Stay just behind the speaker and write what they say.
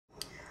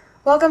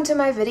Welcome to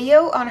my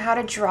video on how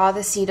to draw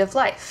the seed of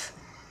life.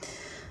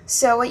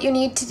 So what you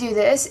need to do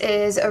this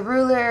is a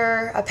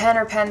ruler, a pen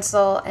or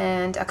pencil,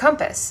 and a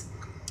compass.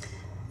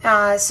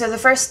 So the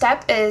first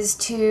step is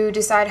to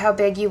decide how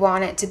big you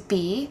want it to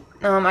be.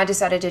 I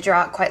decided to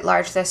draw it quite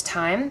large this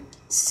time,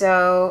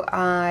 so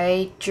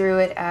I drew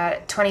it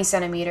at 20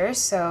 centimeters.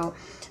 So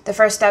the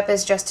first step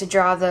is just to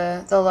draw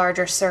the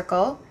larger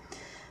circle,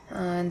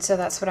 and so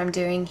that's what I'm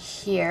doing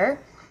here.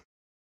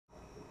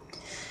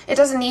 It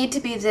doesn't need to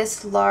be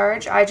this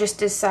large. I just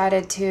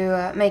decided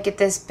to make it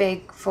this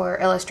big for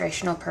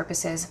illustrational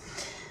purposes.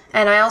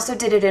 And I also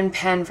did it in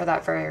pen for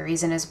that very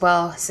reason as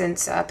well,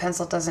 since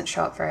pencil doesn't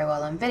show up very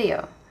well in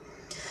video.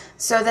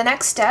 So the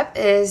next step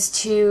is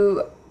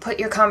to put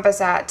your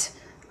compass at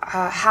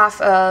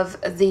half of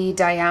the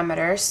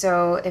diameter.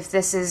 So if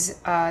this is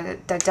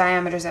the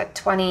diameter is at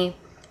 20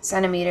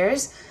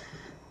 centimeters,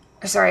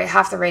 sorry,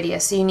 half the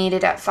radius, so you need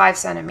it at 5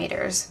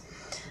 centimeters.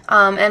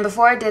 And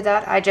before I did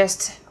that,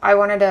 I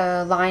wanted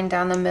a line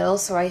down the middle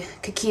so I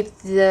could keep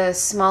the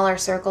smaller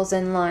circles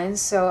in lines,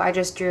 so I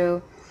just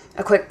drew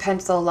a quick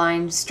pencil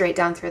line straight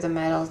down through the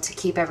middle to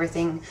keep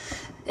everything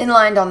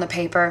inlined on the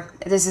paper.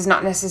 This is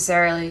not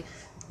necessarily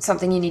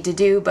something you need to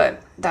do,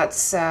 but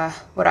that's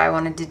what I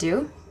wanted to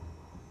do.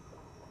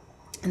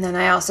 And then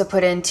I also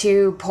put in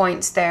 2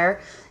 points there,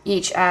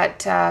 each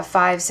at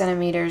 5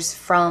 centimeters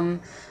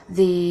from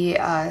the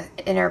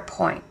inner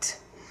point.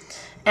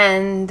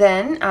 And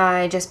then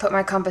I just put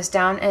my compass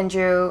down and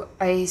drew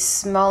a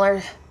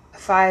smaller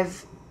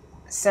 5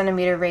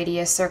 centimeter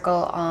radius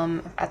circle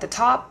at the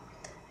top,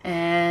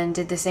 and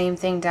did the same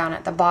thing down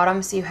at the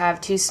bottom. So you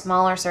have 2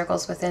 smaller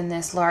circles within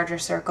this larger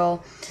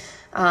circle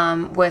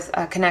with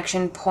a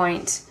connection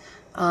point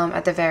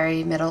at the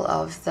very middle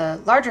of the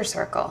larger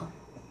circle.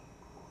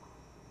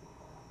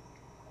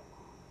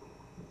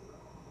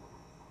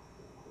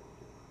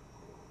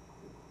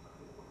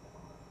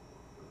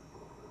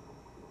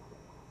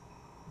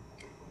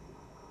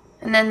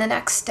 And then the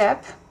next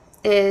step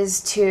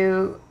is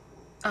to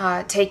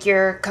take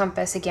your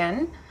compass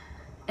again,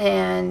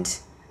 and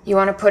you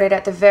want to put it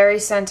at the very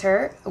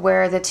center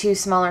where the 2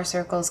 smaller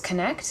circles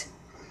connect,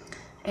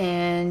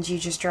 and you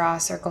just draw a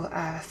circle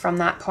from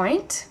that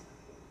point.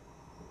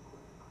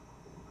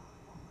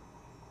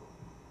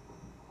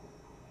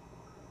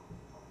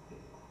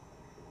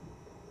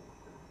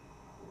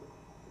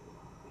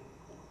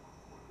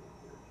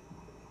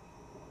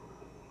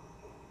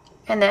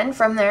 And then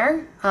from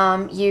there,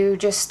 you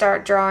just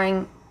start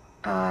drawing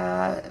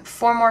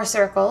 4 more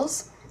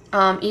circles,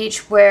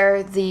 each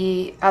where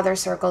the other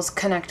circles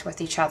connect with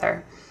each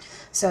other.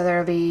 So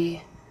there'll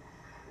be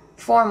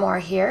 4 more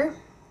here.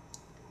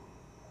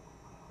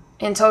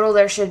 In total,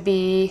 there should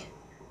be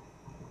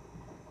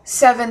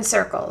 7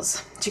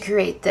 circles to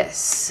create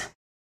this.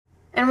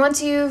 And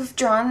once you've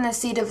drawn the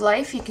seed of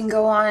life, you can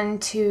go on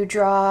to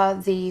draw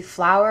the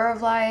flower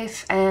of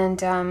life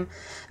and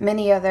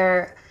many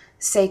other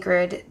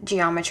sacred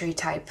geometry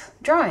type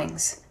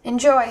drawings.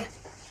 Enjoy!